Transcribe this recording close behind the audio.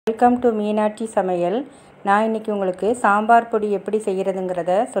Welcome to Meenakshi சமையல். நான் இன்றைக்கி உங்களுக்கு சாம்பார் பொடி எப்படி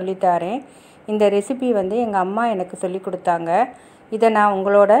செய்கிறதுங்கிறத சொல்லித்தரேன். இந்த ரெசிபி எங்கள் அம்மா எனக்கு சொல்லி கொடுத்தாங்க. இதை நான்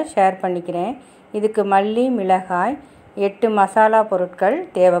உங்களோட ஷேர் பண்ணிக்கிறேன். இதுக்கு மல்லி, மிளகாய், 8 மசாலா பொருட்கள்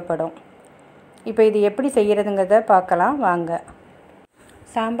தேவைப்படும். இப்போ இது எப்படி செய்கிறதுங்கிறத பார்க்கலாம் வாங்க.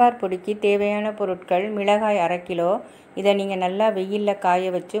 சாம்பார் பொடிக்கு தேவையான பொருட்கள்: மிளகாய் 1/2 கிலோ. இதை நீங்கள் நல்லா வெயிலில்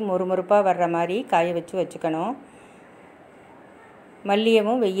காய வச்சு மொறுமொறுப்பாக வர்ற மாதிரி காய வச்சு வச்சுக்கணும்.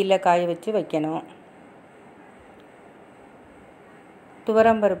 மல்லியவும் வெயிலில் காய வச்சு வைக்கணும்.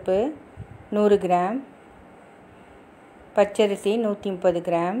 துவரம்பருப்பு 100 கிராம், பச்சரிசி 130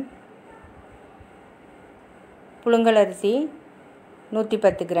 கிராம், புழுங்கலரிசி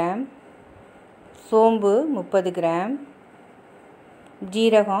 110 கிராம், சோம்பு 30 கிராம்,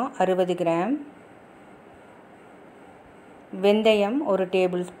 ஜீரகம் 60 கிராம், வெந்தயம் 1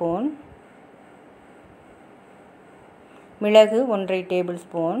 டேபிள் ஸ்பூன், மிளகு 1/2 டேபிள்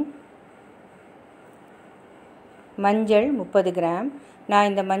ஸ்பூன், மஞ்சள் 30 கிராம். நான்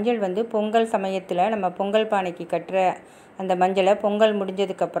இந்த மஞ்சள் பொங்கல் சமயத்தில் நம்ம பொங்கல் பானைக்கு கட்டுற அந்த மஞ்சளை பொங்கல்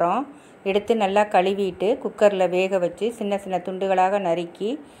முடிஞ்சதுக்கப்புறம் எடுத்து நல்லா கழுவிட்டு குக்கரில் வேக வச்சு சின்ன சின்ன துண்டுகளாக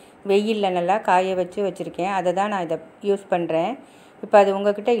நறுக்கி வெயிலில் நல்லா காய வச்சு வச்சுருக்கேன். அதை தான் நான் இதை யூஸ் பண்ணுறேன். இப்போ அது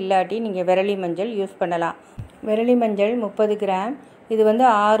உங்கள்கிட்ட இல்லாட்டி நீங்கள் விரலி மஞ்சள் யூஸ் பண்ணலாம். விரலி மஞ்சள் 30 கிராம். இது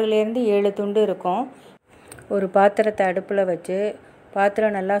 6லேருந்து 7 துண்டு இருக்கும். ஒரு பாத்திரத்தை அடுப்பில் வச்சு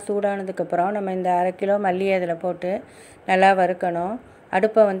பாத்திரம் நல்லா சூடானதுக்கப்புறம் நம்ம இந்த 1/2 கிலோ மல்லியை அதில் போட்டு நல்லா வறுக்கணும்.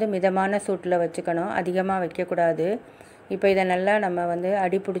 அடுப்பை மிதமான சூட்டில் வச்சுக்கணும், அதிகமாக வைக்கக்கூடாது. இப்போ இதை நல்லா நம்ம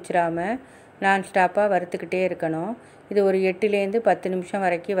அடி பிடிச்சிடாமல் நான் ஸ்டாப்பாக வறுத்துக்கிட்டே இருக்கணும். இது ஒரு 8லேருந்து 10 நிமிஷம்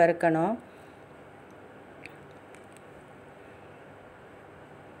வரைக்கும் வறுக்கணும்.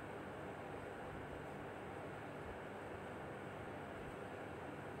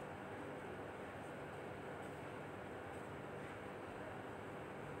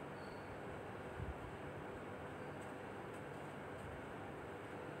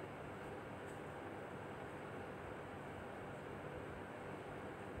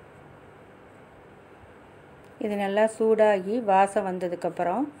 இது நல்லா சூடாகி வாசம்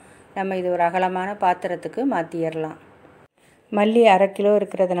வந்ததுக்கப்புறம் நம்ம இது ஒரு அகலமான பாத்திரத்துக்கு மாற்றிடலாம். மல்லி 1/2 கிலோ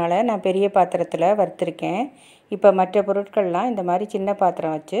இருக்கிறதுனால நான் பெரிய பாத்திரத்தில் வறுத்துருக்கேன். இப்போ மற்ற பொருட்கள்லாம் இந்த மாதிரி சின்ன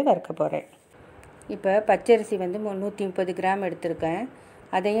பாத்திரம் வச்சு வறுக்க போகிறேன். இப்போ பச்சரிசி 130 கிராம் எடுத்திருக்கேன்.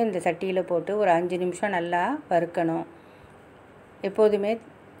 அதையும் இந்த சட்டியில் போட்டு ஒரு 5 நிமிஷம் நல்லா வறுக்கணும். எப்போதுமே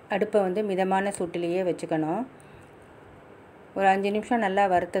அடுப்பை மிதமான சூட்டிலேயே வச்சுக்கணும். ஒரு 5 நிமிஷம் நல்லா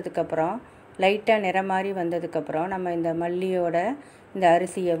வறுத்ததுக்கப்புறம் லைட்டாக நிறம் மாதிரி வந்ததுக்கப்புறம் நம்ம இந்த மல்லியோட இந்த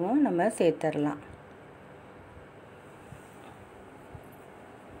அரிசியவும் நம்ம சேர்த்துடலாம்.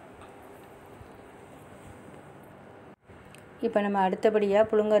 இப்போ நம்ம அடுத்தபடியாக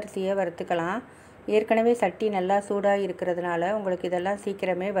புழுங்கரிசியை வறுத்துக்கலாம். ஏற்கனவே சட்டி நல்லா சூடாக இருக்கிறதுனால உங்களுக்கு இதெல்லாம்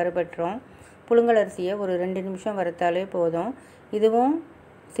சீக்கிரமே வறுபட்டுரும். புழுங்கலரிசியை ஒரு 2 நிமிஷம் வறுத்தாலே போதும். இதுவும்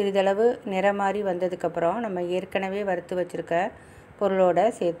சிறிதளவு நிறம் மாதிரி வந்ததுக்கப்புறம் நம்ம ஏற்கனவே வறுத்து வச்சுருக்க பொருளோட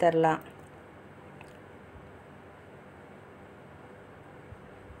சேர்த்துடலாம்.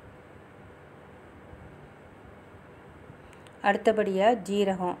 அடுத்தபடியாக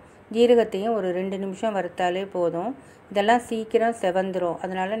ஜீரகத்தையும் ஒரு 2 நிமிஷம் வறுத்தாலே போதும். இதெல்லாம் சீக்கிரம் செவந்துடும்.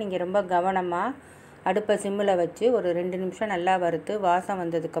 அதனால் நீங்கள் ரொம்ப கவனமாக அடுப்பை சிம்மில் வச்சு ஒரு 2 நிமிஷம் நல்லா வறுத்து வாசம்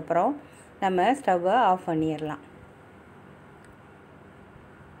வந்ததுக்கப்புறம் நம்ம ஸ்டவ்வை ஆஃப் பண்ணிடலாம்.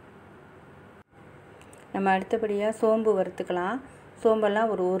 நம்ம அடுத்தபடியாக சோம்பு வறுத்துக்கலாம்.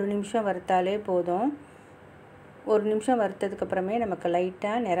 சோம்பெல்லாம் ஒரு 1 நிமிஷம் வறுத்தாலே போதும். 1 நிமிஷம் வறுத்ததுக்கப்புறமே நமக்கு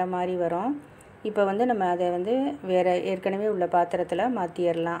லைட்டாக நிறம் மாதிரி வரும். இப்போ நம்ம அதை வேறு ஏற்கனவே உள்ள பாத்திரத்தில்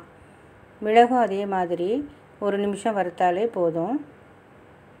மாற்றிடலாம். மிளகும் அதே மாதிரி 1 நிமிஷம் வறுத்தாலே போதும்.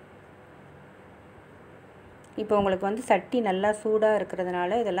 இப்போ உங்களுக்கு சட்டி நல்லா சூடாக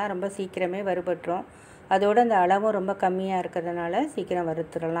இருக்கிறதுனால இதெல்லாம் ரொம்ப சீக்கிரமே வறுபட்டுரும். அதோடு அந்த அளவும் ரொம்ப கம்மியாக இருக்கிறதுனால சீக்கிரம்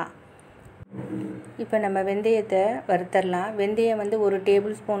வறுத்துடலாம். இப்போ நம்ம வெந்தயத்தை வறுத்தரலாம். வெந்தயம் 1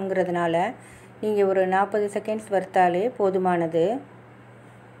 டேபிள் ஸ்பூனுங்கிறதுனால நீங்கள் ஒரு 40 செகண்ட்ஸ் வறுத்தாலே போதுமானது.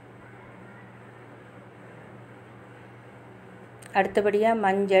 அடுத்தபடியாக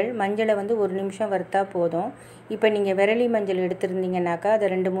மஞ்சளை 1 நிமிஷம் வறுத்தா போதும். இப்போ நீங்கள் விரலி மஞ்சள் எடுத்துருந்தீங்கன்னாக்கா அதை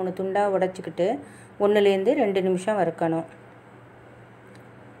 2-3 துண்டாக உடச்சிக்கிட்டு 1லேருந்து 2 நிமிஷம் வறுக்கணும்.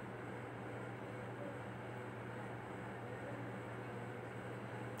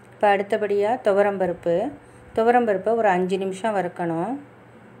 இப்போ அடுத்தபடியாக துவரம்பருப்பை ஒரு 5 நிமிஷம் வறுக்கணும்.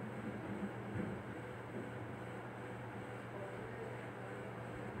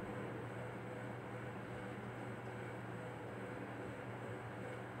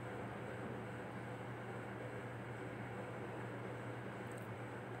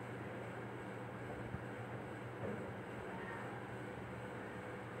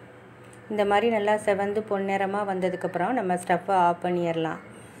 இந்த மாதிரி நல்லா செவந்து பொன்னிறமாக வந்ததுக்கப்புறம் நம்ம ஸ்டவ்வை ஆஃப் பண்ணிடலாம்.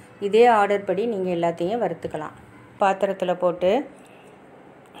 இதே ஆர்டர் படி நீங்கள் எல்லாத்தையும் வறுத்துக்கலாம். பாத்திரத்தில் போட்டு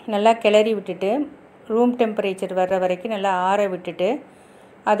நல்லா கிளறி விட்டுட்டு ரூம் டெம்பரேச்சர் வர்ற வரைக்கும் நல்லா ஆற விட்டுட்டு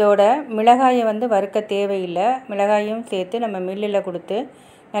அதோட மிளகாயை வறுக்க தேவையில்லை. மிளகாயும் சேர்த்து நம்ம மில்லில் கொடுத்து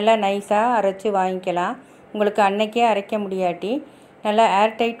நல்லா நைஸாக அரைச்சி வாங்கிக்கலாம். உங்களுக்கு அன்னைக்கே அரைக்க முடியாட்டி நல்லா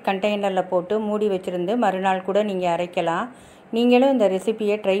ஏர்டைட் கண்டெய்னரில் போட்டு மூடி வச்சுருந்து மறுநாள் கூட நீங்கள் அரைக்கலாம். நீங்களும் இந்த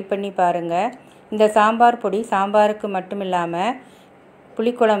ரெசிபியை ட்ரை பண்ணி பாருங்கள். இந்த சாம்பார் பொடி சாம்பாருக்கு மட்டும் இல்லாமல்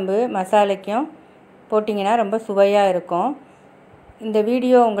புளிக்குழம்பு மசாலைக்கும் போட்டிங்கன்னா ரொம்ப சுவையாக இருக்கும். இந்த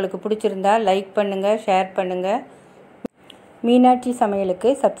வீடியோ உங்களுக்கு பிடிச்சிருந்தா லைக் பண்ணுங்கள், ஷேர் பண்ணுங்கள். மீனாட்சி சமையலுக்கு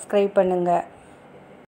சப்ஸ்கிரைப் பண்ணுங்கள்.